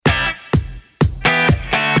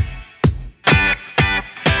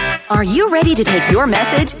Are you ready to take your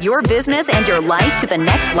message, your business, and your life to the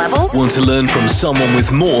next level? Want to learn from someone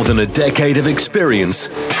with more than a decade of experience,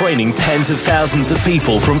 training tens of thousands of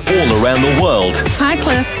people from all around the world? Hi,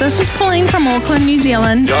 Cliff. This is Pauline from Auckland, New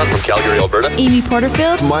Zealand. John from Calgary, Alberta. Amy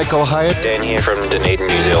Porterfield. Michael Hyatt. Dan here from Dunedin,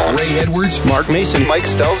 New Zealand. Ray Edwards. Mark Mason. Mike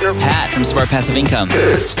Stelzner. Pat from Smart Passive Income.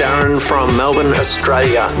 It's Darren from Melbourne,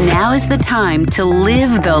 Australia. Now is the time to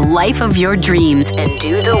live the life of your dreams and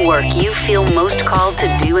do the work you feel most called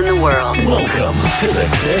to do in the world. Welcome to the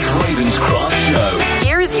Cliff Ravenscraft Show.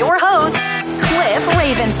 Here's your host, Cliff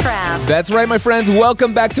Ravenscraft. That's right, my friends.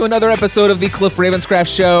 Welcome back to another episode of the Cliff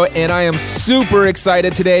Ravenscraft Show. And I am super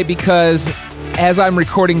excited today because as I'm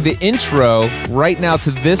recording the intro right now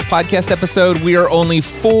to this podcast episode, we are only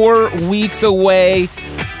 4 weeks away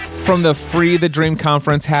from the Free the Dream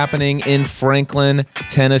Conference happening in Franklin,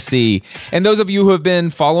 Tennessee. And those of you who have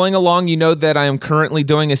been following along, you know that I am currently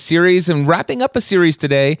doing a series and wrapping up a series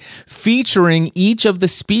today featuring each of the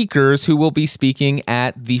speakers who will be speaking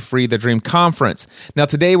at the Free the Dream Conference. Now,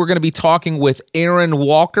 today we're going to be talking with Aaron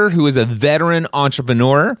Walker, who is a veteran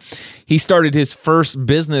entrepreneur. He started his first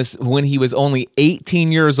business when he was only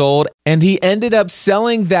 18 years old, and he ended up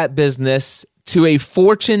selling that business to a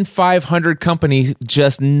Fortune 500 company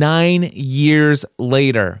just 9 years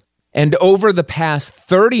later. And over the past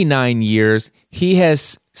 39 years, he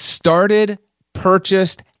has started,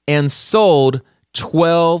 purchased, and sold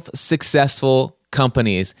 12 successful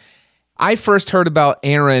companies. I first heard about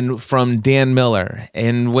Aaron from Dan Miller,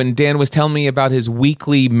 and when Dan was telling me about his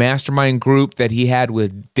weekly mastermind group that he had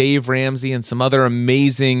with Dave Ramsey and some other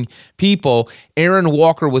amazing people, Aaron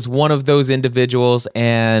Walker was one of those individuals,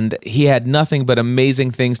 and he had nothing but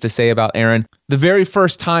amazing things to say about Aaron. The very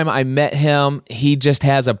first time I met him, he just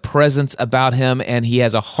has a presence about him, and he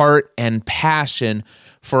has a heart and passion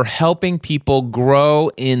for helping people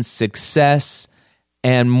grow in success,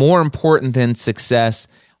 and more important than success,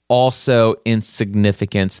 also in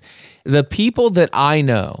significance. The people that I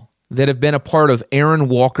know that have been a part of Aaron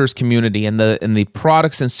Walker's community and the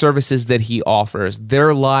products and services that he offers,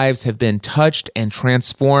 their lives have been touched and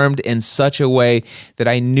transformed in such a way that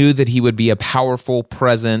I knew that he would be a powerful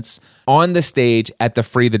presence on the stage at the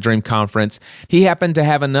Free the Dream Conference. He happened to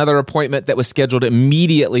have another appointment that was scheduled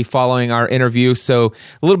immediately following our interview, so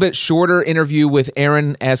a little bit shorter interview with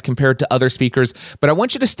Aaron as compared to other speakers. But I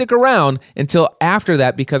want you to stick around until after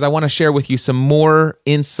that because I want to share with you some more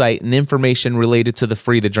insight and information related to the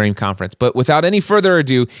Free the Dream Conference. But without any further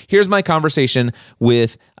ado, here's my conversation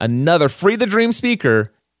with another Free the Dream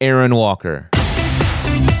speaker, Aaron Walker.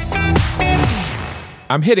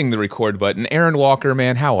 I'm hitting the record button. Aaron Walker,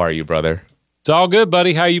 man, how are you, brother? It's all good,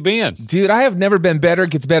 buddy. How you been? Dude, I have never been better. It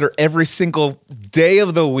gets better every single day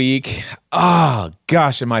of the week. Oh,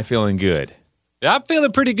 gosh, am I feeling good? I'm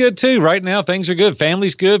feeling pretty good, too. Right now, things are good.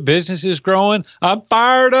 Family's good. Business is growing. I'm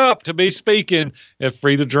fired up to be speaking at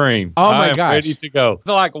Free the Dream. Oh, my gosh. I'm ready to go.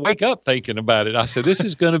 I wake up thinking about it. I said, this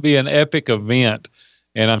is going to be an epic event.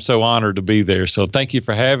 And I'm so honored to be there. So thank you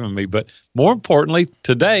for having me. But more importantly,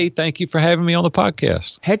 today, thank you for having me on the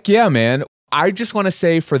podcast. Heck yeah, man. I just want to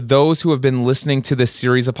say for those who have been listening to this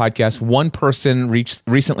series of podcasts, one person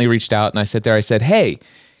recently reached out and I said, hey,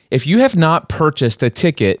 if you have not purchased a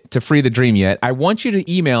ticket to Free the Dream yet, I want you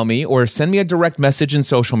to email me or send me a direct message in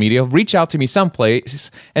social media, reach out to me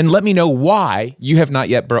someplace and let me know why you have not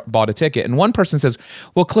yet bought a ticket. And one person says,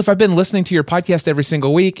 well, Cliff, I've been listening to your podcast every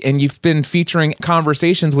single week and you've been featuring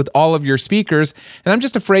conversations with all of your speakers. And I'm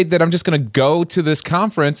just afraid that I'm just going to go to this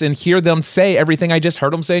conference and hear them say everything I just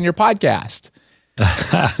heard them say in your podcast.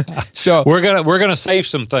 So we're gonna save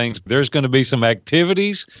some things. There's going to be some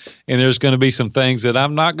activities, and there's going to be some things that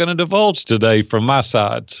I'm not going to divulge today from my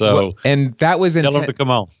side. So, and that was tell them to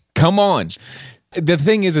come on. Come on. The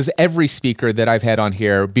thing is every speaker that I've had on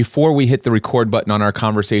here, before we hit the record button on our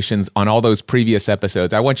conversations on all those previous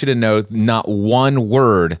episodes, I want you to know not one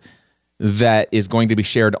word that is going to be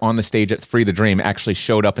shared on the stage at Free the Dream actually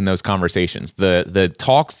showed up in those conversations. The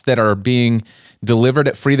talks that are being delivered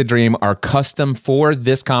at Free the Dream are custom for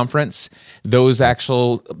this conference. Those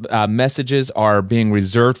actual messages are being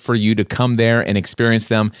reserved for you to come there and experience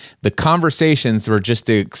them. The conversations were just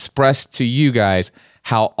to express to you guys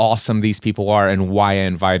how awesome these people are and why I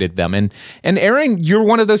invited them. And Aaron, you're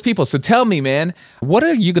one of those people. So tell me, man, what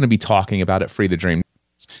are you going to be talking about at Free the Dream?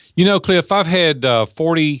 You know, Cliff, I've had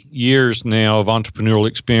 40 years now of entrepreneurial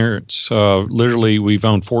experience. Literally, we've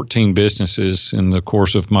owned 14 businesses in the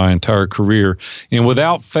course of my entire career. And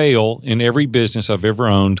without fail, in every business I've ever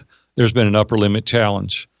owned, there's been an upper limit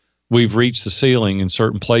challenge. we've reached the ceiling in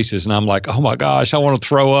certain places. And I'm like, oh my gosh, I want to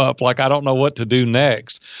throw up. Like, I don't know what to do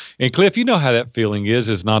next. And Cliff, you know how that feeling is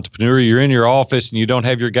as an entrepreneur. You're in your office and you don't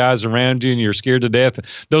have your guys around you and you're scared to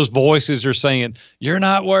death. Those voices are saying, you're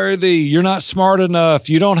not worthy. You're not smart enough.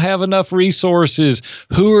 You don't have enough resources.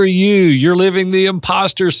 Who are you? You're living the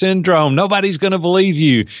imposter syndrome. Nobody's going to believe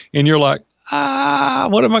you. And you're like,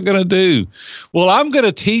 what am I going to do? Well, I'm going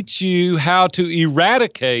to teach you how to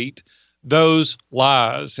eradicate those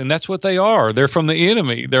lies. And that's what they are. They're from the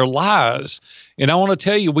enemy. They're lies. And I want to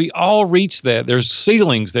tell you, we all reach that. There's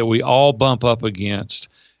ceilings that we all bump up against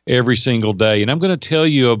every single day. And I'm going to tell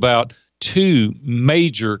you about 2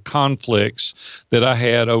 major conflicts that I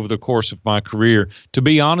had over the course of my career. To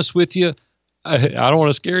be honest with you, I don't want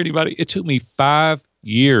to scare anybody. It took me 5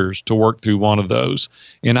 years to work through one of those.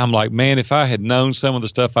 And I'm like, man, if I had known some of the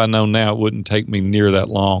stuff I know now, it wouldn't take me near that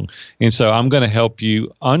long. And so I'm going to help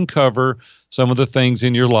you uncover some of the things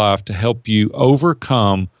in your life to help you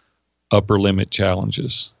overcome upper limit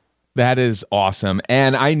challenges. That is awesome.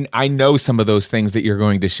 And I know some of those things that you're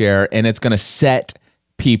going to share, and it's going to set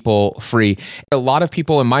people free. A lot of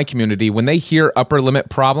people in my community, when they hear upper limit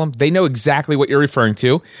problem, they know exactly what you're referring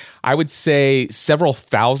to. I would say several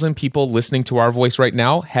thousand people listening to our voice right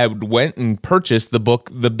now have went and purchased the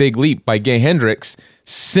book, The Big Leap by Gay Hendricks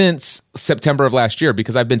since September of last year,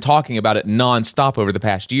 because I've been talking about it nonstop over the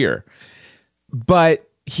past year. But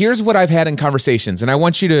here's what I've had in conversations, and I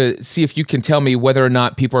want you to see if you can tell me whether or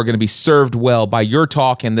not people are going to be served well by your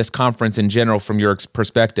talk and this conference in general from your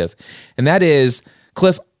perspective. And that is,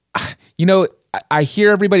 Cliff, you know, I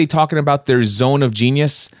hear everybody talking about their zone of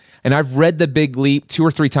genius, and I've read The Big Leap 2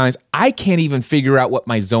 or 3 times. I can't even figure out what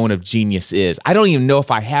my zone of genius is. I don't even know if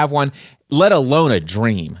I have one, let alone a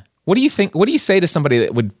dream. What do you think? What do you say to somebody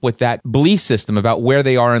that would, with that belief system about where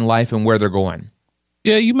they are in life and where they're going?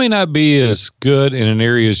 Yeah, you may not be as good in an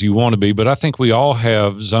area as you want to be, but I think we all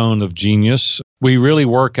have zone of genius. We really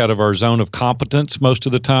work out of our zone of competence most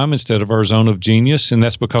of the time instead of our zone of genius, and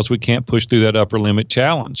that's because we can't push through that upper limit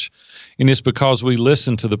challenge. And it's because we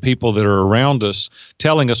listen to the people that are around us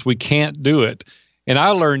telling us we can't do it. And I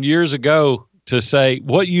learned years ago to say,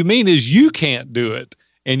 what you mean is you can't do it,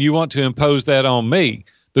 and you want to impose that on me.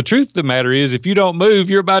 The truth of the matter is, if you don't move,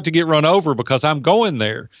 you're about to get run over because I'm going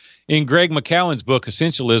there. In Greg McCowan's book,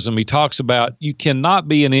 Essentialism, he talks about you cannot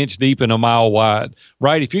be an inch deep and a mile wide,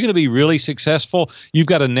 right? If you're going to be really successful, you've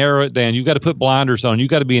got to narrow it down. You've got to put blinders on.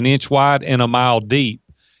 You've got to be an inch wide and a mile deep.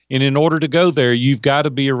 And in order to go there, you've got to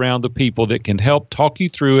be around the people that can help talk you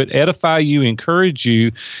through it, edify you, encourage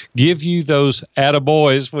you, give you those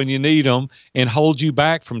attaboys when you need them, and hold you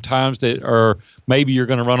back from times that are maybe you're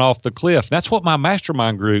going to run off the cliff. That's what my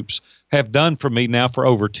mastermind groups have done for me now for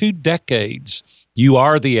over 2 decades. You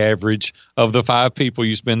are the average of the 5 people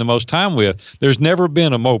you spend the most time with. There's never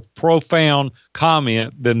been a more profound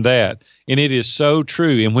comment than that. And it is so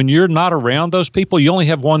true. And when you're not around those people, you only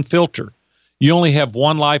have one filter. You only have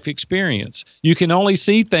one life experience. You can only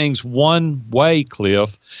see things one way,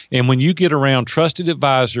 Cliff. And when you get around trusted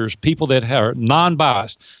advisors, people that are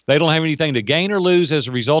non-biased, they don't have anything to gain or lose as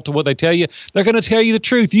a result of what they tell you, they're going to tell you the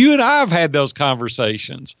truth. You and I have had those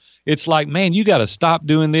conversations. It's like, man, you got to stop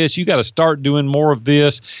doing this. You got to start doing more of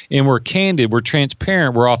this. And we're candid, we're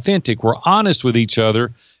transparent, we're authentic, we're honest with each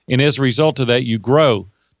other. And as a result of that, you grow.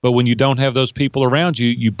 But when you don't have those people around you,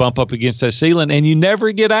 you bump up against that ceiling and you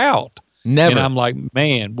never get out. Never. And I'm like,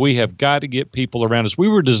 man, we have got to get people around us. We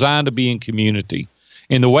were designed to be in community.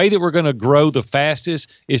 And the way that we're going to grow the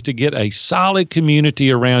fastest is to get a solid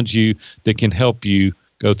community around you that can help you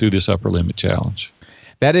go through this upper limit challenge.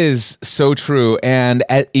 That is so true. And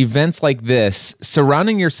at events like this,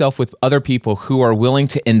 surrounding yourself with other people who are willing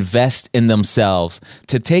to invest in themselves,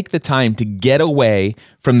 to take the time to get away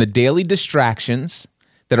from the daily distractions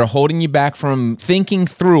that are holding you back from thinking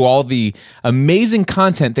through all the amazing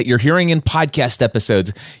content that you're hearing in podcast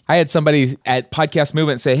episodes. I had somebody at Podcast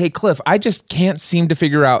Movement say, hey, Cliff, I just can't seem to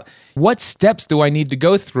figure out what steps do I need to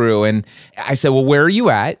go through. And I said, well, where are you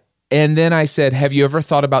at? And then I said, have you ever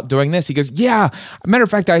thought about doing this? He goes, yeah. Matter of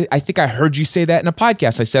fact, I think I heard you say that in a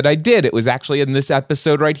podcast. I said, I did. It was actually in this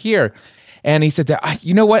episode right here. And he said,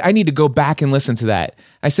 you know what? I need to go back and listen to that.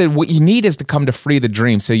 I said, what you need is to come to Free the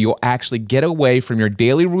Dream so you'll actually get away from your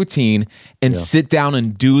daily routine and sit down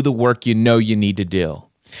and do the work you know you need to do.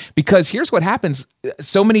 Because here's what happens.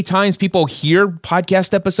 So many times people hear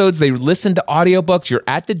podcast episodes, they listen to audiobooks, you're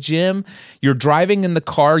at the gym, you're driving in the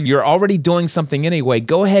car, you're already doing something anyway.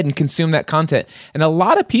 Go ahead and consume that content. And a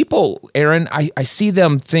lot of people, Aaron, I see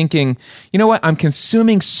them thinking, you know what? I'm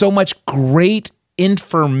consuming so much great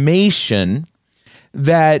information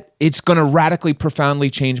that it's going to radically, profoundly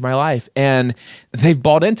change my life. And they've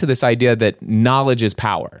bought into this idea that knowledge is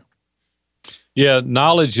power. Yeah,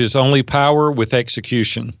 knowledge is only power with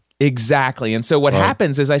execution. Exactly. And so what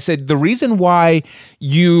happens is I said, the reason why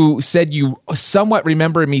you said you somewhat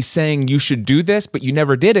remember me saying you should do this, but you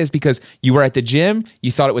never did, is because you were at the gym,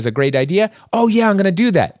 you thought it was a great idea. Oh yeah, I'm going to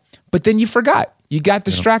do that. But then you forgot. You got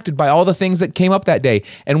distracted by all the things that came up that day.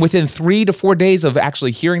 And within 3 to 4 days of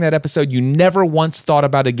actually hearing that episode, you never once thought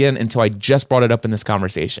about it again until I just brought it up in this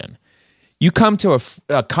conversation. You come to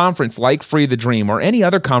a conference like Free the Dream, or any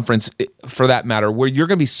other conference for that matter, where you're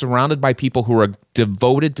going to be surrounded by people who are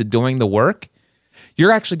devoted to doing the work.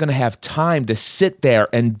 You're actually going to have time to sit there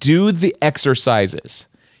and do the exercises.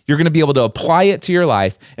 You're going to be able to apply it to your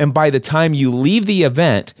life. And by the time you leave the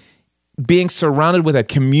event, being surrounded with a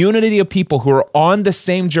community of people who are on the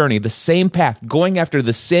same journey, the same path, going after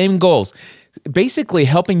the same goals, basically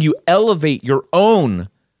helping you elevate your own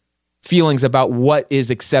feelings about what is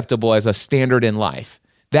acceptable as a standard in life.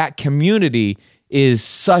 That community is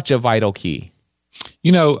such a vital key.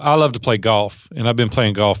 You know, I love to play golf, and I've been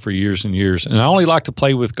playing golf for years and years. And I only like to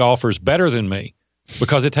play with golfers better than me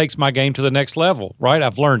because it takes my game to the next level, right?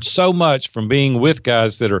 I've learned so much from being with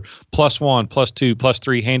guys that are +1, +2,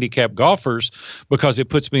 +3 handicap golfers because it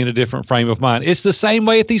puts me in a different frame of mind. It's the same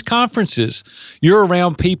way at these conferences. You're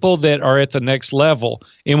around people that are at the next level.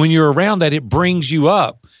 And when you're around that, it brings you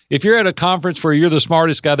up. If you're at a conference where you're the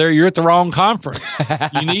smartest guy there, you're at the wrong conference.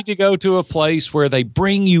 You need to go to a place where they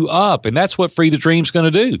bring you up, and that's what Free the Dream's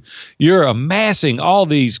going to do. You're amassing all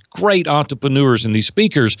these great entrepreneurs and these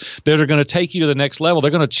speakers that are going to take you to the next level.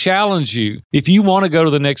 They're going to challenge you. If you want to go to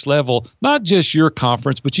the next level, not just your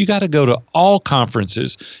conference, but you got to go to all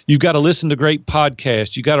conferences. You've got to listen to great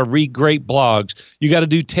podcasts. You got to read great blogs. You got to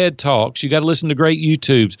do TED Talks. You got to listen to great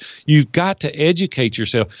YouTubes. You've got to educate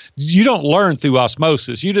yourself. You don't learn through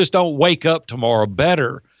osmosis. You just don't wake up tomorrow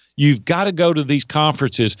better. You've got to go to these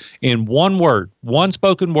conferences, and one word, one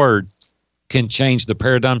spoken word can change the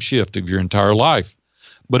paradigm shift of your entire life.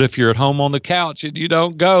 But if you're at home on the couch and you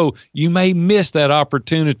don't go, you may miss that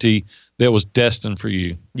opportunity that was destined for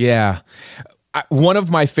you. Yeah. One of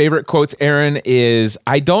my favorite quotes, Aaron, is,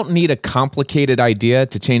 I don't need a complicated idea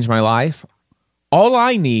to change my life. All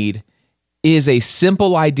I need is a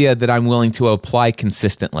simple idea that I'm willing to apply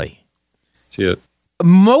consistently. See it.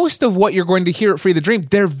 Most of what you're going to hear at Free the Dream,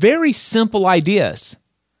 they're very simple ideas.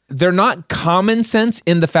 They're not common sense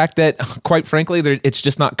in the fact that, quite frankly, it's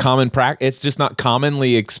just not it's just not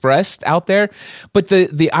commonly expressed out there. But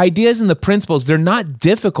the ideas and the principles, they're not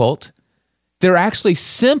difficult. They're actually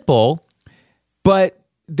simple, but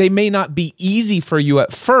they may not be easy for you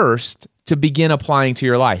at first to begin applying to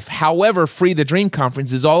your life. However, Free the Dream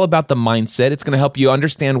Conference is all about the mindset. It's going to help you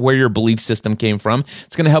understand where your belief system came from.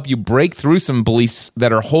 It's going to help you break through some beliefs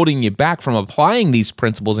that are holding you back from applying these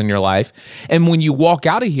principles in your life. And when you walk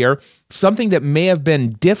out of here, something that may have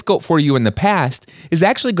been difficult for you in the past is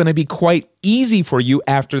actually going to be quite easy for you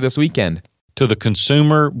after this weekend. To the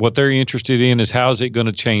consumer, what they're interested in is how is it going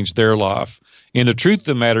to change their life? And the truth of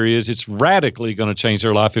the matter is it's radically going to change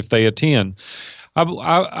their life if they attend.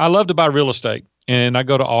 I love to buy real estate, and I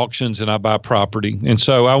go to auctions and I buy property. And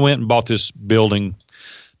so I went and bought this building.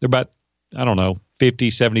 There are about, 50,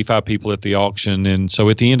 75 people at the auction. And so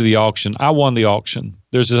at the end of the auction, I won the auction.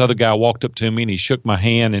 There's this other guy walked up to me and he shook my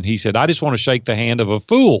hand and he said, I just want to shake the hand of a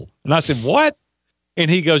fool. And I said, what?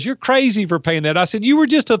 And he goes, you're crazy for paying that. I said, you were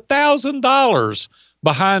just $1,000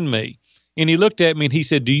 behind me. And he looked at me and he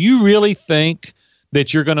said, do you really think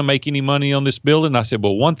that you're going to make any money on this building? I said,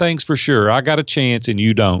 well, one thing's for sure. I got a chance and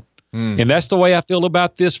you don't. And that's the way I feel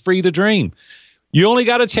about this Free the Dream. You only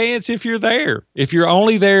got a chance if you're there. If you're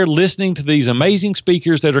only there listening to these amazing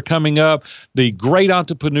speakers that are coming up, the great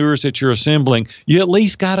entrepreneurs that you're assembling, you at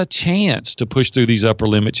least got a chance to push through these upper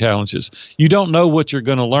limit challenges. You don't know what you're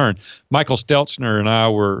going to learn. Michael Stelzner and I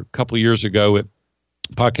were a couple of years ago at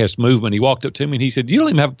Podcast Movement. He walked up to me and he said, you don't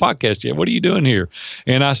even have a podcast yet. What are you doing here?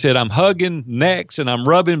 And I said, I'm hugging necks and I'm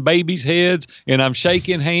rubbing babies' heads and I'm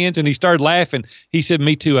shaking hands. And he started laughing. He said,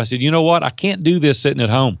 me too. I said, you know what? I can't do this sitting at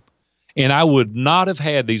home. And I would not have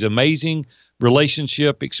had these amazing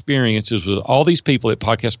relationship experiences with all these people at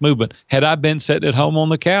Podcast Movement had I been sitting at home on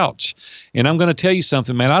the couch. And I'm going to tell you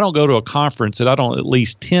something, man. I don't go to a conference that I don't at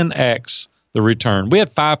least 10x the return. We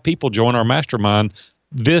had 5 people join our mastermind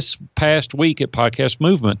this past week at Podcast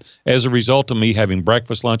Movement as a result of me having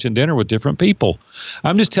breakfast, lunch, and dinner with different people.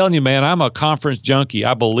 I'm just telling you, man, I'm a conference junkie.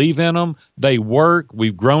 I believe in them. They work.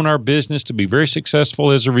 We've grown our business to be very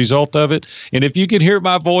successful as a result of it. And if you can hear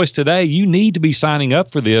my voice today, you need to be signing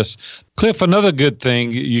up for this. Cliff, another good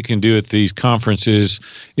thing you can do at these conferences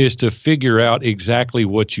is to figure out exactly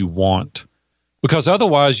what you want. Because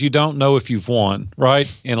otherwise, you don't know if you've won,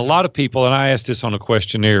 right? And a lot of people, and I asked this on a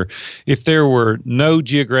questionnaire, if there were no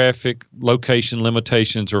geographic location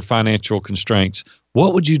limitations or financial constraints,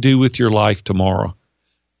 what would you do with your life tomorrow?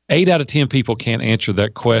 8 out of 10 people can't answer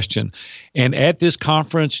that question. And at this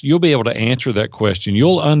conference, you'll be able to answer that question.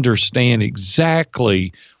 You'll understand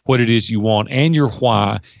exactly what it is you want and your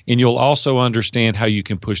why, and you'll also understand how you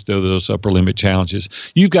can push those upper limit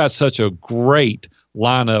challenges. You've got such a great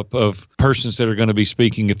lineup of persons that are going to be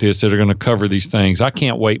speaking at this that are going to cover these things. I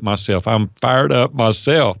can't wait myself. I'm fired up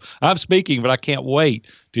myself. I'm speaking, but I can't wait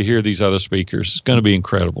to hear these other speakers. It's going to be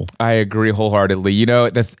incredible. I agree wholeheartedly. You know,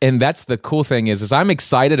 and that's the cool thing is I'm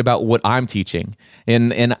excited about what I'm teaching.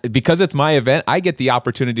 And because it's my event, I get the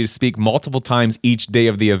opportunity to speak multiple times each day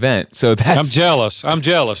of the event. So that's... I'm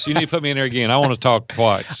jealous. You need to put me in there again. I want to talk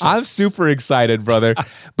twice. I'm super excited, brother.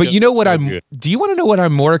 But you know what do you want to know what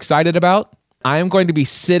I'm more excited about? I am going to be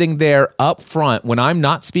sitting there up front. When I'm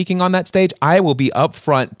not speaking on that stage, I will be up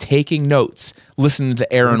front taking notes, listening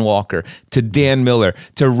to Aaron Walker, to Dan Miller,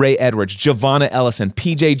 to Ray Edwards, Giovanna Ellison,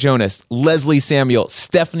 PJ Jonas, Leslie Samuel,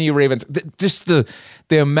 Stephanie Ravens. Just the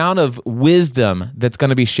amount of wisdom that's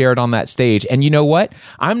going to be shared on that stage. And you know what?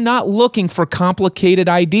 I'm not looking for complicated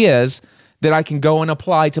ideas that I can go and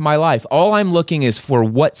apply to my life. All I'm looking is for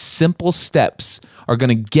what simple steps are going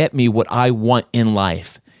to get me what I want in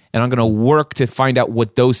life. And I'm going to work to find out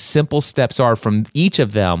what those simple steps are from each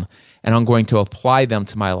of them, and I'm going to apply them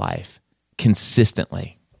to my life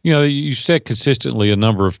consistently. You know, you said consistently a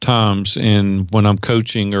number of times, and when I'm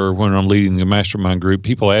coaching or when I'm leading the mastermind group,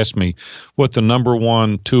 people ask me what the number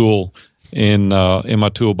one tool in my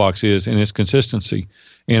toolbox is, and it's consistency.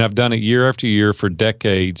 And I've done it year after year for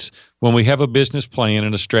decades. When we have a business plan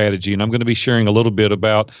and a strategy, and I'm going to be sharing a little bit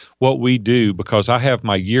about what we do because I have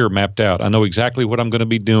my year mapped out. I know exactly what I'm going to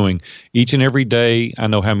be doing each and every day. I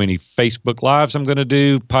know how many Facebook Lives I'm going to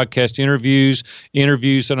do, podcast interviews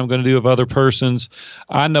that I'm going to do of other persons.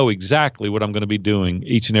 I know exactly what I'm going to be doing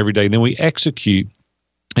each and every day. Then we execute.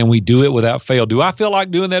 And we do it without fail. Do I feel like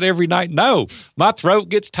doing that every night? No. My throat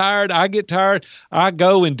gets tired. I get tired. I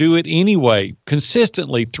go and do it anyway.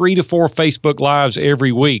 Consistently, 3 to 4 Facebook Lives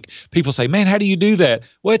every week. People say, man, how do you do that?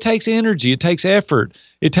 Well, it takes energy. It takes effort.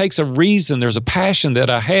 It takes a reason. There's a passion that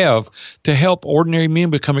I have to help ordinary men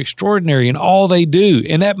become extraordinary in all they do.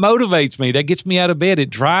 And that motivates me. That gets me out of bed. It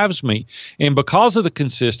drives me. And because of the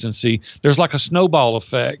consistency, there's like a snowball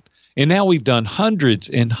effect. And now we've done hundreds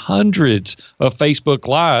and hundreds of Facebook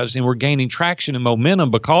Lives, and we're gaining traction and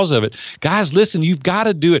momentum because of it. Guys, listen, you've got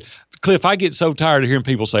to do it. Cliff, I get so tired of hearing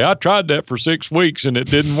people say, I tried that for 6 weeks and it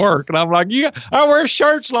didn't work. And I'm like, I wear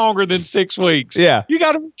shirts longer than 6 weeks. Yeah. You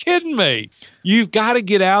got to be kidding me. You've got to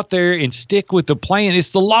get out there and stick with the plan.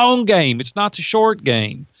 It's the long game. It's not the short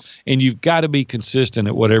game. And you've got to be consistent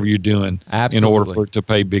at whatever you're doing in order for it to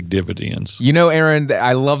pay big dividends. You know, Aaron,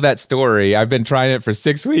 I love that story. I've been trying it for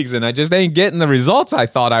 6 weeks and I just ain't getting the results I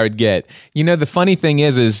thought I would get. You know, the funny thing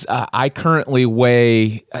is I currently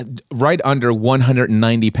weigh right under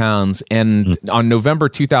 190 pounds. And on November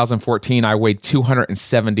 2014, I weighed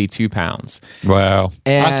 272 pounds. Wow.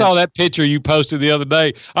 And I saw that picture you posted the other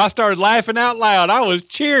day. I started laughing out loud. I was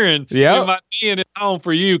cheering in my being at home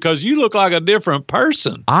for you because you look like a different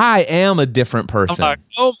person. I am a different person. I'm like,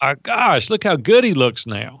 oh my gosh, look how good he looks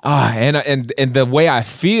now. And the way I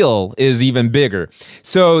feel is even bigger.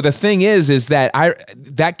 So the thing is that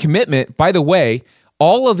that commitment, by the way,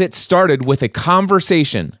 all of it started with a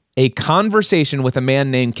conversation with a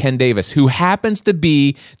man named Ken Davis, who happens to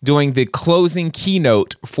be doing the closing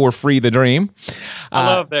keynote for Free the Dream. I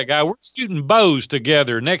love that guy. We're shooting bows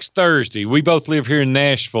together next Thursday. We both live here in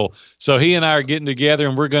Nashville. So he and I are getting together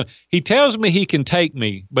and he tells me he can take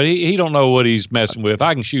me, but he don't know what he's messing with.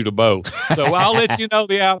 I can shoot a bow. So I'll let you know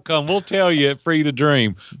the outcome. We'll tell you at Free the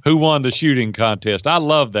Dream who won the shooting contest. I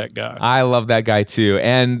love that guy. I love that guy too.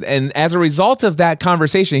 And as a result of that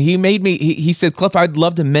conversation, he said, Cliff, I'd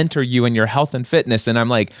love to mentor you in your health and fitness. And I'm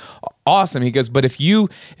like, awesome. He goes, but if you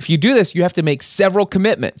do this, you have to make several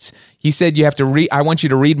commitments. He said, you have to I want you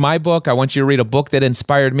to read my book. I want you to read a book that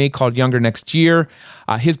inspired me called Younger Next Year.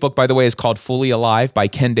 His book, by the way, is called Fully Alive by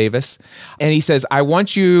Ken Davis. And he says, I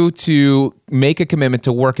want you to make a commitment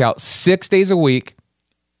to work out 6 days a week,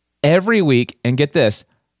 every week, and get this,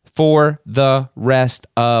 for the rest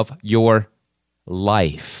of your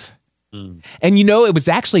life. And it was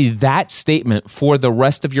actually that statement, for the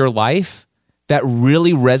rest of your life, that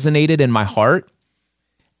really resonated in my heart.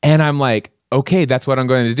 And I'm like, okay, that's what I'm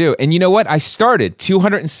going to do. And you know what? I started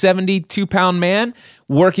 272-pound man,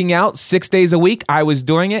 working out 6 days a week. I was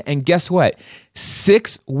doing it. And guess what?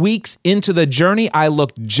 6 weeks into the journey, I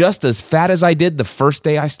looked just as fat as I did the first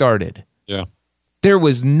day I started. Yeah. There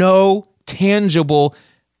was no tangible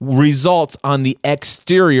results on the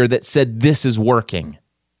exterior that said this is working.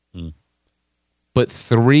 But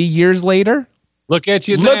 3 years later, look at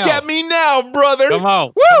you now. Look at me now, brother. Come on.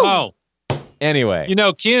 Woo! Come on. Anyway.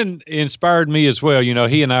 Ken inspired me as well.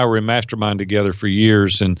 He and I were in Mastermind together for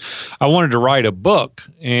years, and I wanted to write a book.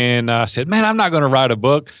 And I said, man, I'm not going to write a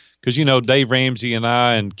book because, Dave Ramsey and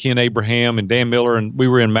I and Ken Abraham and Dan Miller, and we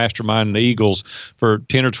were in Mastermind and the Eagles for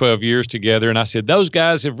 10 or 12 years together. And I said, those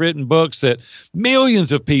guys have written books that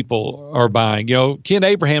millions of people are buying. Ken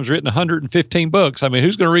Abraham's written 115 books. I mean,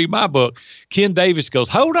 who's going to read my book? Ken Davis goes,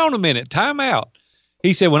 hold on a minute, time out.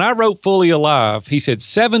 He said, when I wrote Fully Alive, he said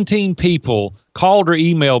 17 people called or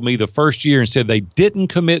emailed me the first year and said they didn't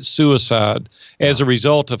commit suicide as a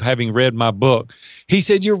result of having read my book. He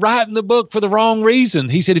said, you're writing the book for the wrong reason.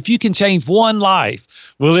 He said, if you can change one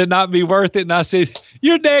life, will it not be worth it? And I said,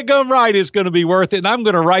 you're daggum right, it's going to be worth it. And I'm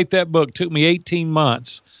going to write that book. It took me 18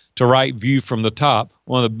 months to write View from the Top,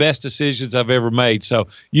 one of the best decisions I've ever made. So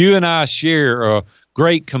you and I share a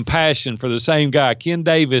great compassion for the same guy. Ken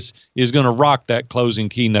Davis is going to rock that closing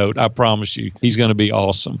keynote. I promise you. He's going to be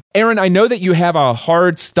awesome. Aaron, I know that you have a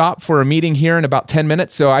hard stop for a meeting here in about 10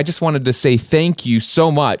 minutes, so I just wanted to say thank you so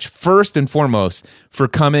much, first and foremost, for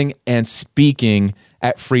coming and speaking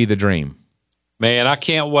at Free the Dream. Man, I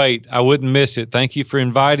can't wait. I wouldn't miss it. Thank you for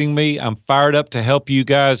inviting me. I'm fired up to help you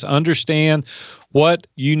guys understand what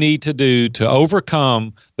you need to do to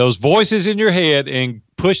overcome those voices in your head and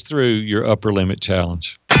push through your upper limit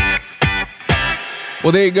challenge.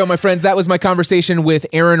 Well, there you go, my friends. That was my conversation with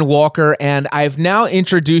Aaron Walker, and I've now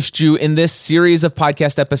introduced you in this series of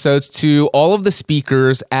podcast episodes to all of the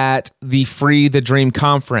speakers at the Free the Dream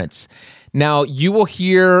conference. Now, you will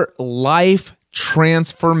hear life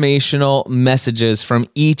transformational messages from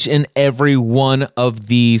each and every one of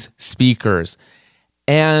these speakers.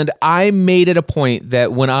 And I made it a point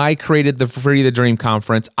that when I created the Free the Dream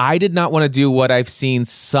conference, I did not want to do what I've seen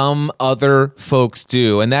some other folks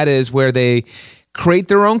do. And that is where they create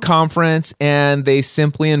their own conference and they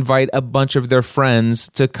simply invite a bunch of their friends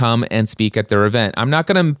to come and speak at their event. I'm not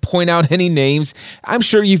going to point out any names. I'm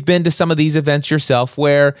sure you've been to some of these events yourself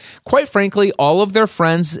where, quite frankly, all of their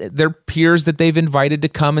friends, their peers that they've invited to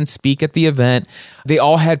come and speak at the event, they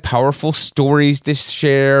all had powerful stories to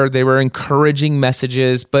share. They were encouraging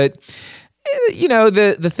messages, but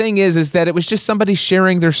the thing is that it was just somebody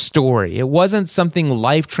sharing their story. It wasn't something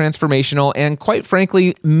life transformational. And quite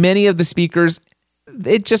frankly, many of the speakers,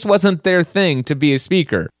 it just wasn't their thing to be a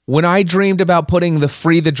speaker. When I dreamed about putting the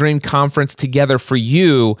Free the Dream conference together for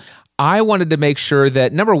you, I wanted to make sure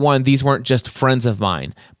that, number one, these weren't just friends of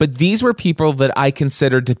mine, but these were people that I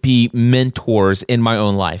considered to be mentors in my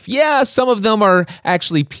own life. Yeah, some of them are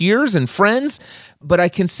actually peers and friends, but I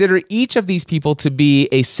consider each of these people to be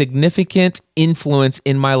a significant influence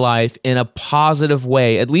in my life in a positive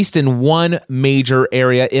way, at least in one major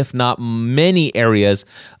area, if not many areas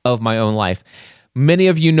of my own life. Many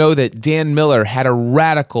of you know that Dan Miller had a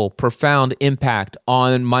radical, profound impact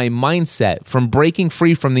on my mindset, from breaking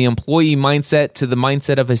free from the employee mindset to the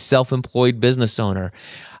mindset of a self-employed business owner.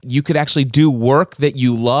 You could actually do work that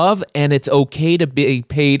you love, and it's okay to be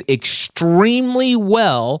paid extremely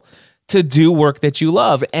well to do work that you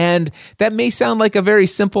love. And that may sound like a very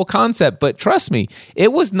simple concept, but trust me,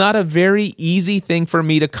 it was not a very easy thing for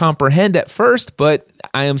me to comprehend at first, but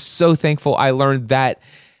I am so thankful I learned that,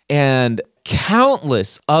 and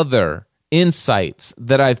countless other insights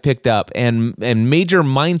that I've picked up and major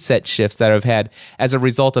mindset shifts that I've had as a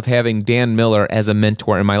result of having Dan Miller as a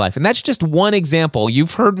mentor in my life. And that's just one example.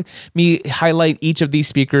 You've heard me highlight each of these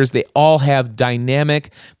speakers. They all have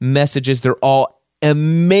dynamic messages. They're all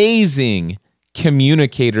amazing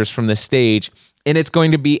communicators from the stage, and it's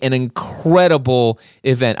going to be an incredible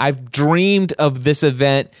event. I've dreamed of this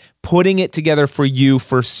event, putting it together for you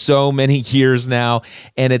for so many years now,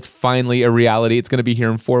 and it's finally a reality. It's going to be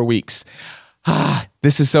here in 4 weeks.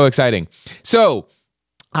 This is so exciting. So,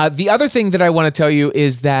 the other thing that I want to tell you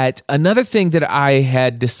is that another thing that I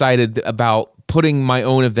had decided about putting my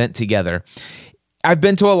own event together, I've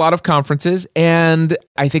been to a lot of conferences, and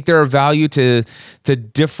I think there are value to the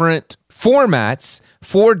different formats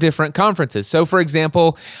for different conferences. So for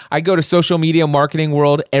example, I go to Social Media Marketing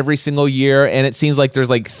World every single year, and it seems like there's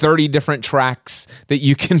like 30 different tracks that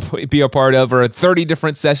you can be a part of, or 30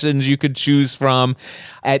 different sessions you could choose from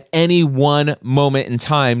at any one moment in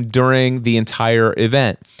time during the entire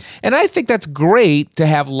event. And I think that's great to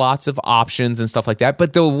have lots of options and stuff like that.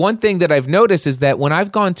 But the one thing that I've noticed is that when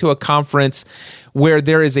I've gone to a conference where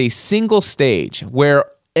there is a single stage, where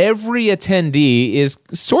every attendee is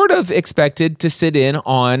sort of expected to sit in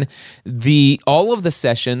on all of the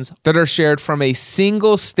sessions that are shared from a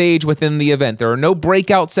single stage within the event. There are no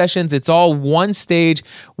breakout sessions. It's all one stage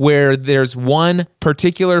where there's one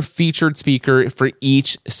particular featured speaker for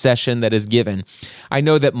each session that is given. I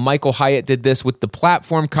know that Michael Hyatt did this with the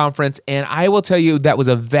Platform Conference, and I will tell you that was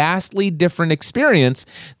a vastly different experience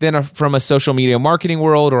than from a Social Media Marketing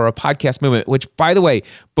World or a Podcast Movement, which, by the way,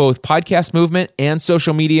 both Podcast Movement and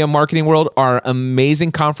Social Media Marketing World are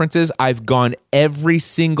amazing conferences. I've gone every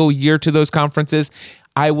single year to those conferences.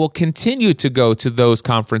 I will continue to go to those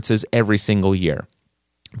conferences every single year.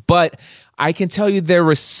 But I can tell you there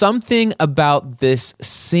was something about this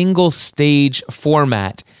single stage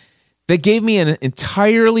format that gave me an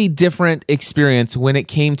entirely different experience when it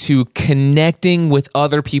came to connecting with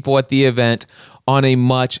other people at the event on a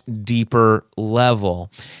much deeper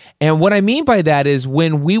level. And what I mean by that is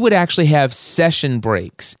when we would actually have session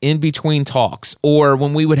breaks in between talks, or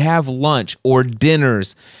when we would have lunch or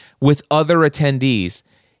dinners with other attendees,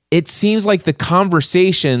 it seems like the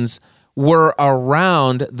conversations were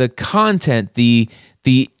around the content, the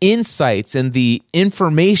insights and the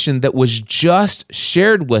information that was just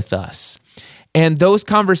shared with us. And those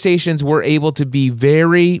conversations were able to be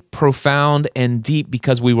very profound and deep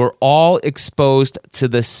because we were all exposed to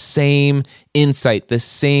the same insight, the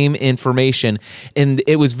same information. And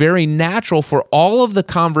it was very natural for all of the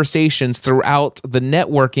conversations throughout the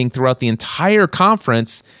networking, throughout the entire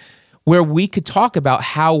conference, where we could talk about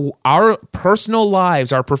how our personal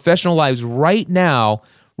lives, our professional lives right now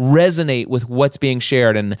resonate with what's being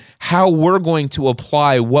shared and how we're going to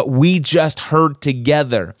apply what we just heard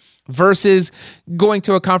together. Versus going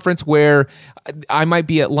to a conference where I might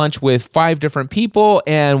be at lunch with 5 different people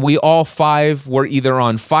and we all 5 were either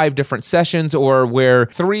on 5 different sessions, or where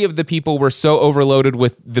 3 of the people were so overloaded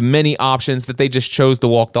with the many options that they just chose to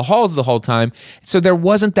walk the halls the whole time. So there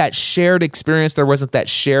wasn't that shared experience, there wasn't that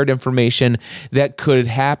shared information that could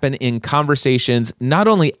happen in conversations, not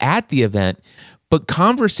only at the event, but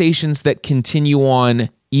conversations that continue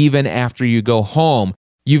on even after you go home.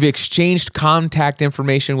 You've exchanged contact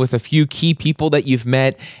information with a few key people that you've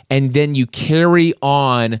met, and then you carry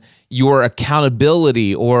on your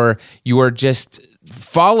accountability or your just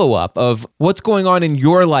follow-up of what's going on in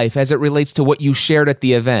your life as it relates to what you shared at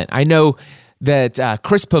the event. I know that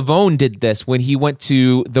Chris Pavone did this when he went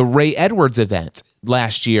to the Ray Edwards event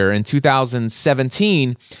last year in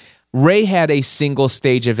 2017. Ray had a single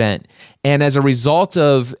stage event, and as a result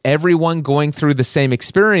of everyone going through the same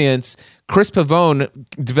experience, Chris Pavone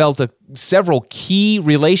developed several key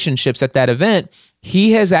relationships at that event.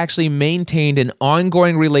 He has actually maintained an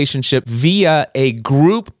ongoing relationship via a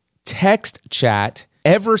group text chat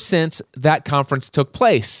ever since that conference took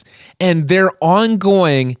place. And their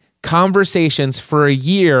ongoing conversations for a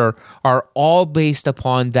year are all based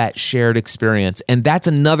upon that shared experience. And that's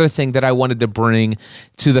another thing that I wanted to bring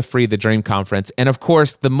to the Free the Dream Conference. And of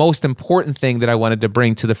course, the most important thing that I wanted to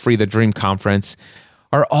bring to the Free the Dream Conference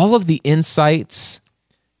are all of the insights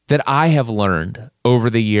that I have learned over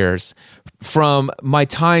the years from my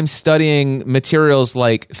time studying materials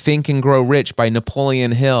like Think and Grow Rich by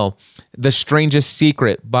Napoleon Hill, The Strangest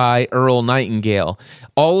Secret by Earl Nightingale,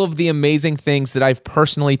 all of the amazing things that I've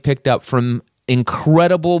personally picked up from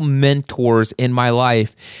incredible mentors in my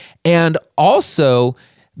life, and also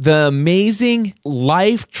the amazing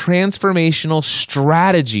life transformational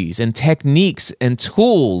strategies and techniques and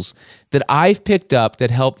tools that I've picked up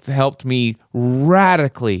that helped me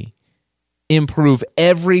radically improve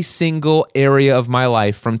every single area of my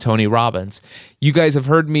life from Tony Robbins. You guys have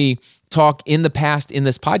heard me talk in the past in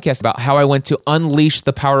this podcast about how I went to Unleash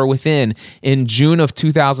the Power Within in June of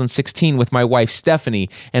 2016 with my wife, Stephanie.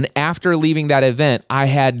 And after leaving that event, I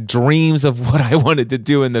had dreams of what I wanted to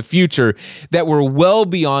do in the future that were well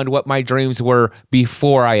beyond what my dreams were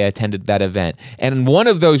before I attended that event. And one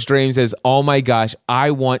of those dreams is, oh my gosh,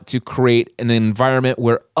 I want to create an environment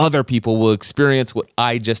where other people will experience what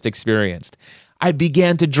I just experienced. I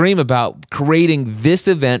began to dream about creating this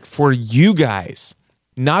event for you guys.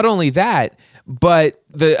 Not only that, but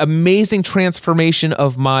the amazing transformation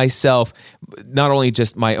of myself, not only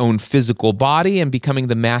just my own physical body and becoming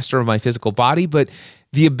the master of my physical body, but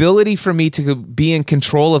the ability for me to be in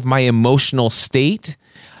control of my emotional state,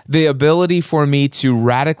 the ability for me to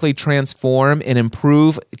radically transform and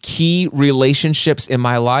improve key relationships in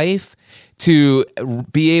my life, to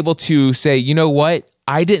be able to say, you know what,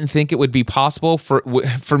 I didn't think it would be possible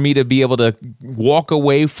for me to be able to walk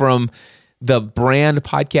away from the brand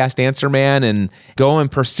Podcast Answer Man and go and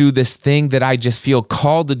pursue this thing that I just feel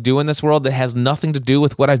called to do in this world that has nothing to do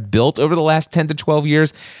with what I've built over the last 10 to 12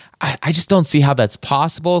 years. I just don't see how that's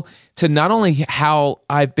possible. To not only how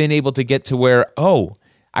I've been able to get to where,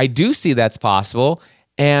 I do see that's possible.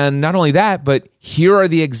 And not only that, but here are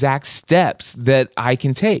the exact steps that I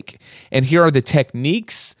can take. And here are the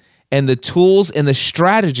techniques and the tools and the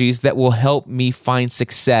strategies that will help me find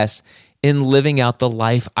success in living out the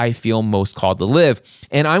life I feel most called to live.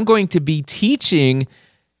 And I'm going to be teaching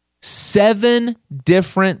 7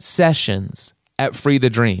 different sessions at Free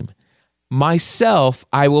the Dream. Myself,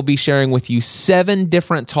 I will be sharing with you 7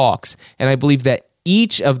 different talks, and I believe that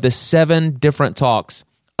each of the 7 different talks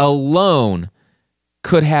alone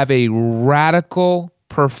could have a radical,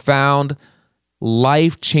 profound,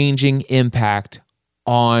 life-changing impact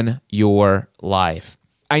on your life.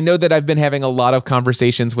 I know that I've been having a lot of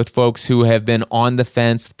conversations with folks who have been on the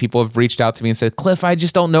fence. People have reached out to me and said, Cliff, I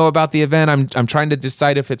just don't know about the event. I'm trying to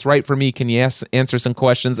decide if it's right for me. Can you answer some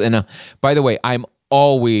questions? And by the way, I'm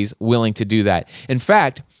always willing to do that. In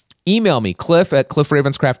fact, email me,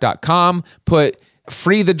 cliff@cliffravenscraft.com, put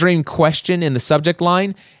Free the Dream question in the subject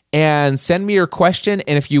line, and send me your question.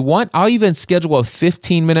 And if you want, I'll even schedule a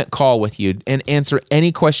 15-minute call with you and answer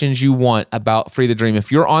any questions you want about Free the Dream.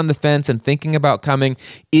 If you're on the fence and thinking about coming,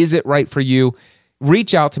 is it right for you?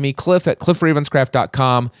 Reach out to me,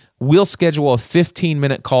 cliff@cliffravenscraft.com. We'll schedule a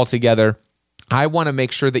 15-minute call together. I want to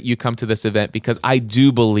make sure that you come to this event because I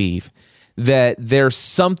do believe that there's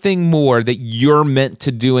something more that you're meant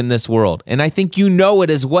to do in this world. And I think you know it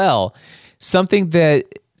as well. Something that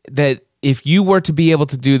if you were to be able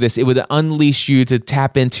to do this, it would unleash you to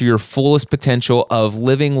tap into your fullest potential of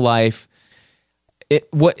living life,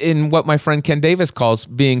 what my friend Ken Davis calls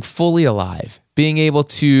being fully alive, being able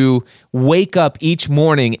to wake up each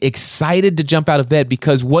morning excited to jump out of bed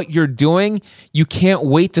because what you're doing, you can't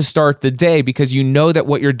wait to start the day because you know that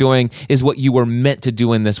what you're doing is what you were meant to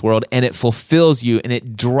do in this world, and it fulfills you and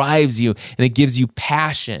it drives you and it gives you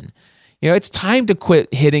passion. You know, it's time to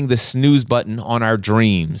quit hitting the snooze button on our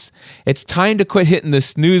dreams. It's time to quit hitting the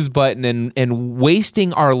snooze button and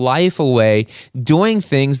wasting our life away doing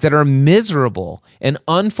things that are miserable and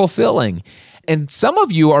unfulfilling. And some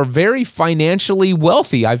of you are very financially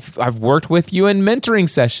wealthy. I've worked with you in mentoring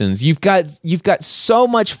sessions. You've got so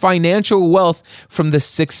much financial wealth from the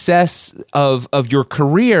success of your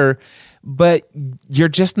career, but you're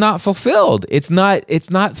just not fulfilled. It's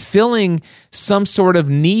not filling some sort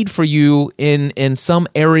of need for you in some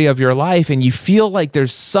area of your life, and you feel like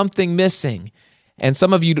there's something missing. And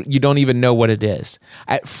some of you don't even know what it is.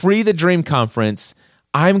 At Free the Dream Conference,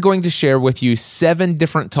 I'm going to share with you 7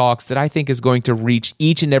 different talks that I think is going to reach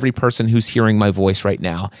each and every person who's hearing my voice right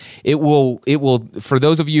now. It will, for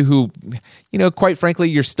those of you who, quite frankly,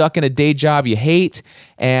 you're stuck in a day job you hate,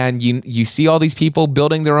 and you see all these people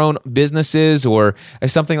building their own businesses or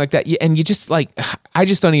something like that, and you just I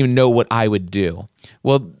just don't even know what I would do.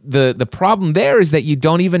 Well, the problem there is that you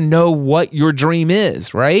don't even know what your dream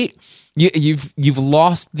is, right? You've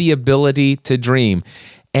lost the ability to dream.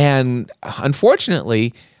 And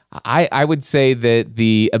unfortunately, I would say that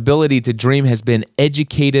the ability to dream has been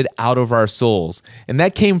educated out of our souls. And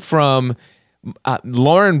that came from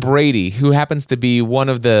Lauren Brady, who happens to be one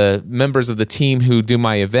of the members of the team who do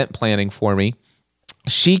my event planning for me.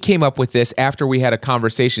 She came up with this after we had a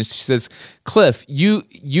conversation. She says, Cliff, you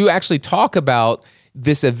actually talk about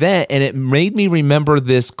this event, and it made me remember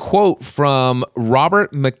this quote from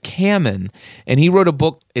Robert McCammon. And he wrote a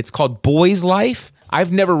book, it's called Boy's Life.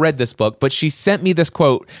 I've never read this book, but she sent me this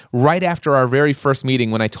quote right after our very first meeting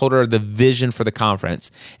when I told her the vision for the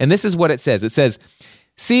conference. And this is what it says. It says,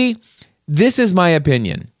 see, this is my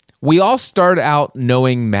opinion. We all start out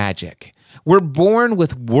knowing magic. We're born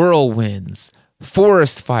with whirlwinds,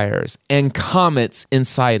 forest fires, and comets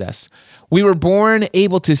inside us. We were born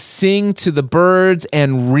able to sing to the birds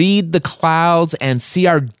and read the clouds and see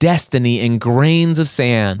our destiny in grains of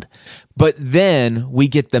sand. But then we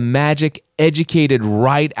get the magic educated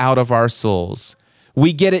right out of our souls.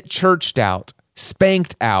 We get it churched out,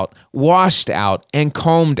 spanked out, washed out, and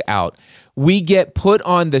combed out. We get put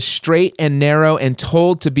on the straight and narrow and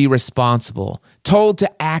told to be responsible, told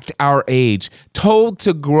to act our age, told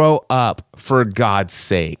to grow up for God's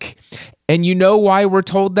sake. And you know why we're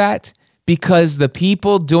told that? because the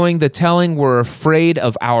people doing the telling were afraid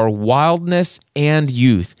of our wildness and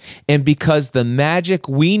youth, and because the magic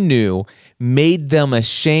we knew made them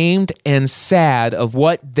ashamed and sad of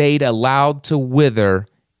what they'd allowed to wither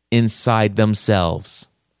inside themselves.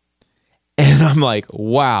 And I'm like,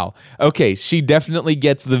 wow. Okay, she definitely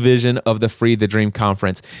gets the vision of the Free the Dream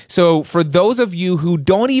conference. So for those of you who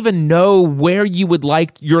don't even know where you would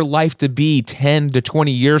like your life to be 10 to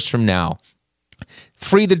 20 years from now,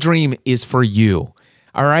 Free the Dream is for you.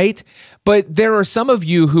 All right? But there are some of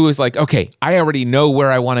you who is like, okay, I already know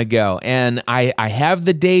where I want to go. And I have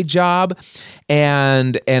the day job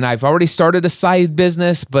and I've already started a side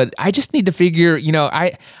business, but I just need to figure,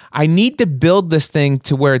 I need to build this thing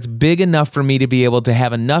to where it's big enough for me to be able to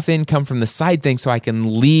have enough income from the side thing so I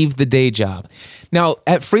can leave the day job. Now,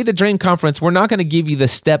 at Free the Dream Conference, we're not going to give you the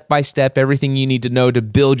step-by-step, everything you need to know to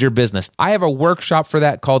build your business. I have a workshop for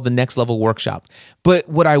that called the Next Level Workshop. But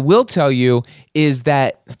what I will tell you is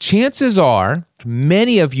that chances are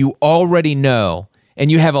many of you already know,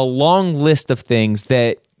 and you have a long list of things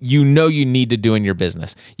that you know you need to do in your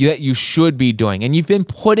business, that you should be doing, and you've been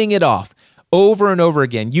putting it off over and over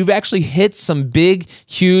again. You've actually hit some big,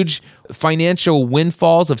 huge financial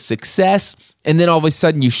windfalls of success, and then all of a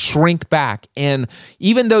sudden you shrink back. And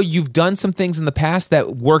even though you've done some things in the past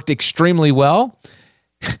that worked extremely well,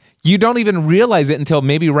 you don't even realize it until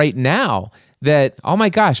maybe right now that, oh my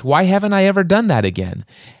gosh, why haven't I ever done that again?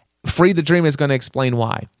 Free the Dream is going to explain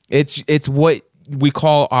why. It's what we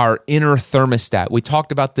call our inner thermostat. We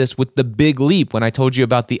talked about this with the Big Leap when I told you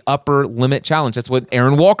about the upper limit challenge. That's what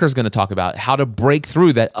Aaron Walker is going to talk about, how to break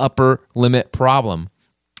through that upper limit problem.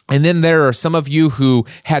 And then there are some of you who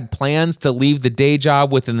had plans to leave the day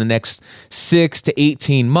job within the next 6 to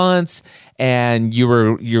 18 months, and you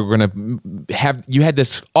had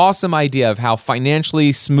this awesome idea of how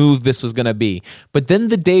financially smooth this was going to be. But then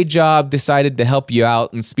the day job decided to help you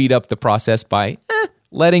out and speed up the process by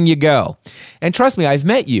letting you go. And trust me, I've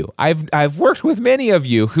met you. I've worked with many of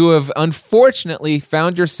you who have unfortunately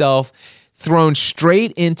found yourself thrown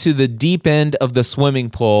straight into the deep end of the swimming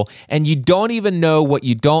pool, and you don't even know what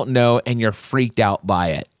you don't know, and you're freaked out by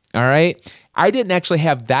it. All right? I didn't actually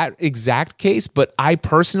have that exact case, but I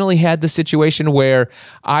personally had the situation where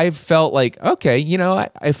I felt like, okay,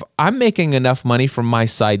 if I'm making enough money from my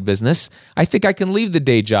side business, I think I can leave the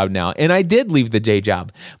day job now. And I did leave the day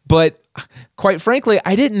job. But quite frankly,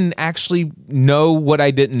 I didn't actually know what I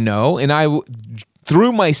didn't know. And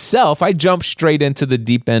through myself, I jumped straight into the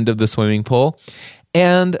deep end of the swimming pool.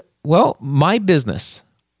 And, well, my business,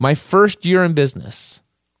 my first year in business,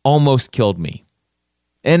 almost killed me.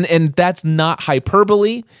 And that's not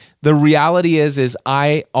hyperbole. The reality is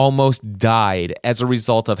I almost died as a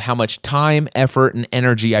result of how much time, effort, and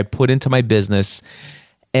energy I put into my business.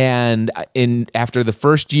 And after the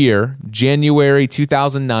first year, January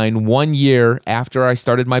 2009, 1 year after I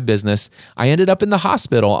started my business, I ended up in the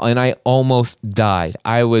hospital and I almost died.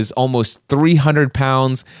 I was almost 300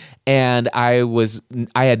 pounds and I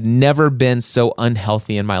had never been so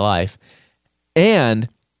unhealthy in my life. And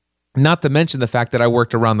not to mention the fact that I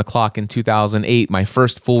worked around the clock in 2008, my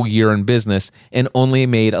first full year in business, and only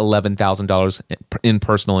made $11,000 in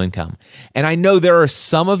personal income. And I know there are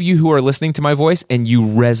some of you who are listening to my voice and you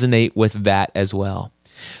resonate with that as well.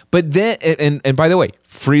 But then, and by the way,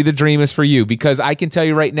 Free the Dream is for you, because I can tell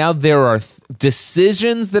you right now, there are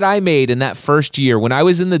decisions that I made in that first year. When I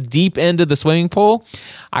was in the deep end of the swimming pool,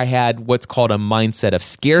 I had what's called a mindset of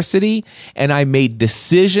scarcity, and I made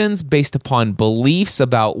decisions based upon beliefs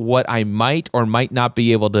about what I might or might not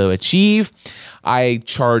be able to achieve. I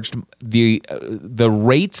charged the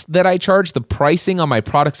rates that I charged, the pricing on my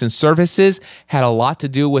products and services had a lot to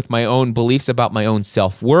do with my own beliefs about my own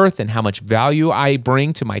self-worth and how much value I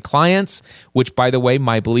bring to my clients, which, by the way,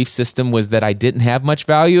 my belief system was that I didn't have much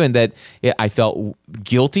value and that I felt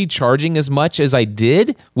guilty charging as much as I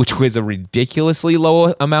did, which was a ridiculously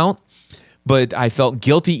low amount. But I felt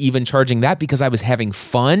guilty even charging that because I was having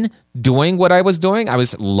fun doing what I was doing. I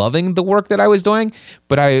was loving the work that I was doing,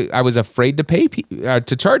 but I was afraid to pay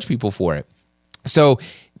to charge people for it. So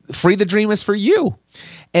Free the Dream is for you.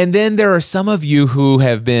 And then there are some of you who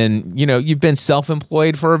have been, you've been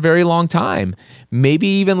self-employed for a very long time, maybe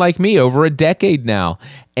even like me, over a decade now.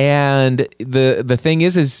 And the thing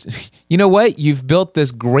is, you know what? You've built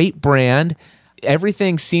this great brand.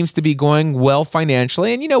 Everything seems to be going well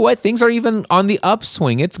financially. And you know what? Things are even on the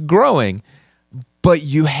upswing. It's growing. But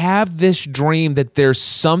you have this dream that there's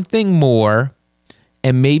something more,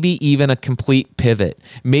 and maybe even a complete pivot,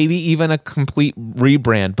 maybe even a complete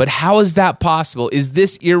rebrand. But how is that possible? Is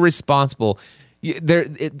this irresponsible?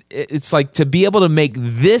 It's like, to be able to make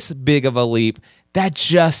this big of a leap, That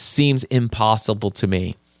just seems impossible to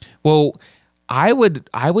me. Well, I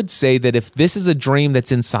would say that if this is a dream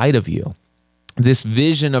that's inside of you, this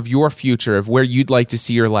vision of your future, of where you'd like to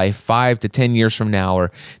see your life 5 to 10 years from now,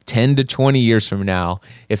 or 10 to 20 years from now,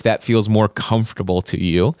 if that feels more comfortable to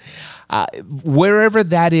you, wherever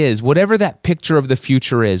that is, whatever that picture of the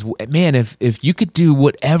future is, man, if you could do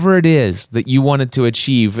whatever it is that you wanted to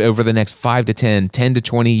achieve over the next 5 to 10 to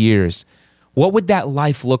 20 years, what would that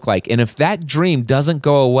life look like? And if that dream doesn't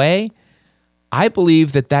go away, I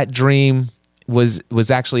believe that dream was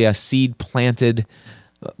actually a seed planted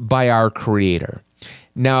by our Creator.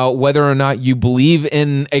 Now, whether or not you believe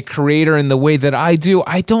in a Creator in the way that I do,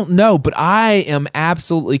 I don't know, but I am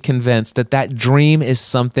absolutely convinced that dream is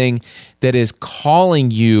something that is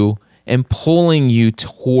calling you and pulling you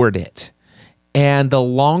toward it. And the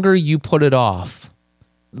longer you put it off,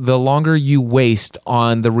 the longer you waste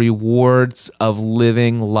on the rewards of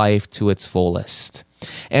living life to its fullest.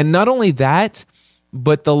 And not only that,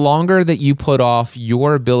 but the longer that you put off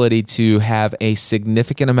your ability to have a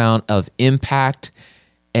significant amount of impact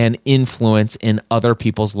and influence in other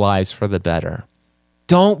people's lives for the better.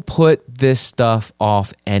 Don't put this stuff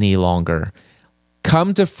off any longer.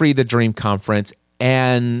 Come to Free the Dream Conference,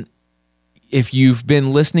 and if you've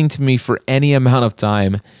been listening to me for any amount of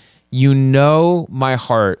time, you know my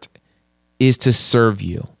heart is to serve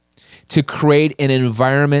you, to create an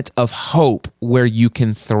environment of hope where you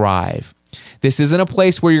can thrive. This isn't a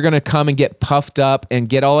place where you're going to come and get puffed up and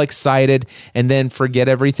get all excited and then forget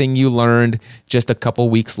everything you learned just a couple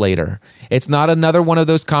weeks later. It's not another one of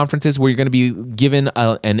those conferences where you're going to be given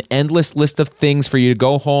an endless list of things for you to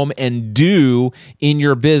go home and do in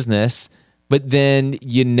your business, but then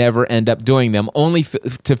you never end up doing them, only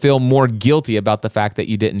to feel more guilty about the fact that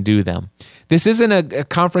you didn't do them. This isn't a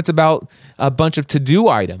conference about a bunch of to-do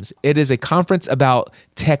items. It is a conference about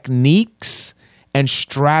techniques and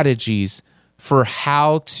strategies for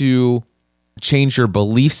how to change your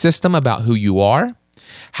belief system about who you are,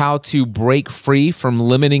 how to break free from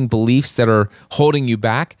limiting beliefs that are holding you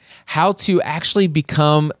back, how to actually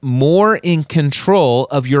become more in control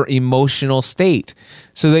of your emotional state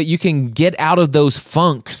so that you can get out of those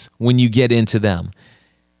funks when you get into them.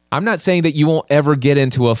 I'm not saying that you won't ever get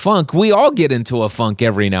into a funk. We all get into a funk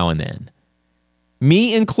every now and then,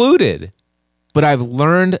 me included. But I've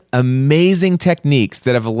learned amazing techniques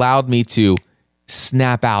that have allowed me to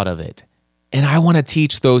snap out of it. And I want to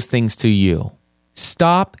teach those things to you.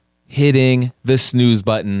 Stop hitting the snooze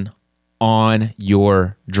button on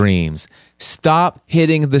your dreams. Stop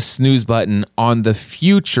hitting the snooze button on the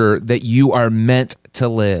future that you are meant to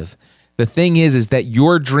live. The thing is that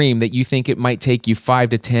your dream that you think it might take you 5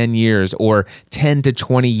 to 10 years or 10 to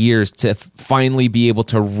 20 years to finally be able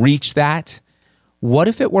to reach that, what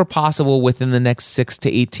if it were possible within the next 6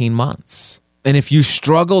 to 18 months? And if you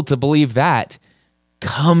struggle to believe that,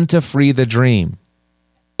 come to Free the Dream.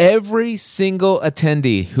 Every single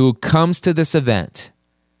attendee who comes to this event,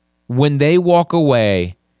 when they walk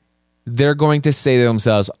away, they're going to say to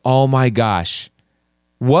themselves, oh my gosh,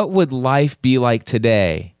 what would life be like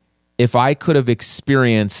today if I could have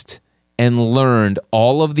experienced and learned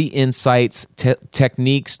all of the insights,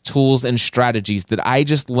 techniques, tools, and strategies that I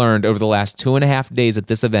just learned over the last 2.5 days at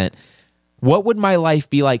this event? What would my life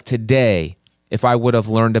be like today if I would have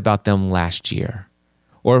learned about them last year?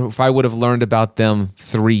 Or if I would have learned about them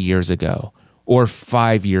 3 years ago or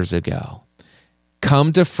 5 years ago?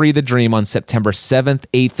 Come to Free the Dream on September 7th,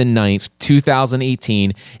 8th, and 9th,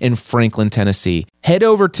 2018 in Franklin, Tennessee. Head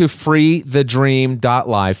over to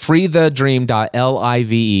freethedream.live,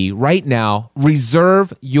 freethedream.live right now.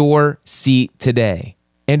 Reserve your seat today.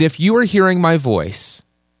 And if you are hearing my voice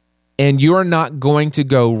and you are not going to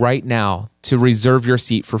go right now to reserve your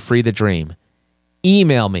seat for Free the Dream,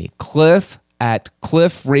 email me,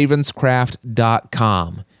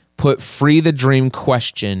 cliff@cliffravenscraft.com. Put Free the Dream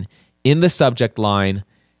question in the subject line,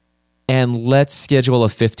 and let's schedule a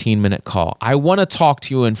 15-minute call. I want to talk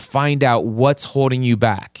to you and find out what's holding you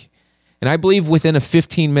back. And I believe within a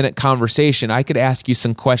 15-minute conversation, I could ask you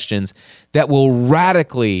some questions that will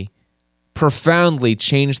radically, profoundly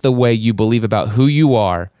change the way you believe about who you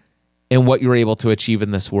are and what you're able to achieve in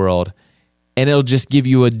this world. And it'll just give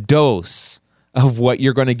you a dose of what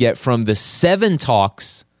you're going to get from the 7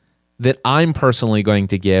 talks that I'm personally going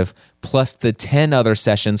to give, plus the 10 other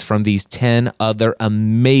sessions from these 10 other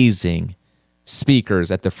amazing speakers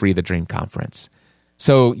at the Free the Dream Conference.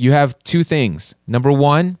 So you have 2 things. Number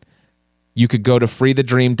 1, you could go to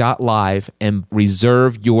freethedream.live and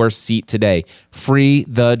reserve your seat today.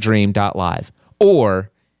 freethedream.live. Or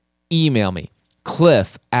email me,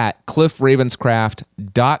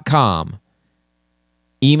 cliff@cliffravenscraft.com.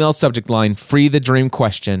 email subject line, Free the Dream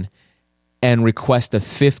Question, and request a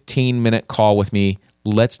 15-minute call with me.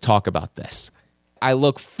 Let's talk about this. I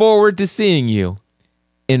look forward to seeing you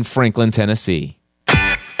in Franklin, Tennessee.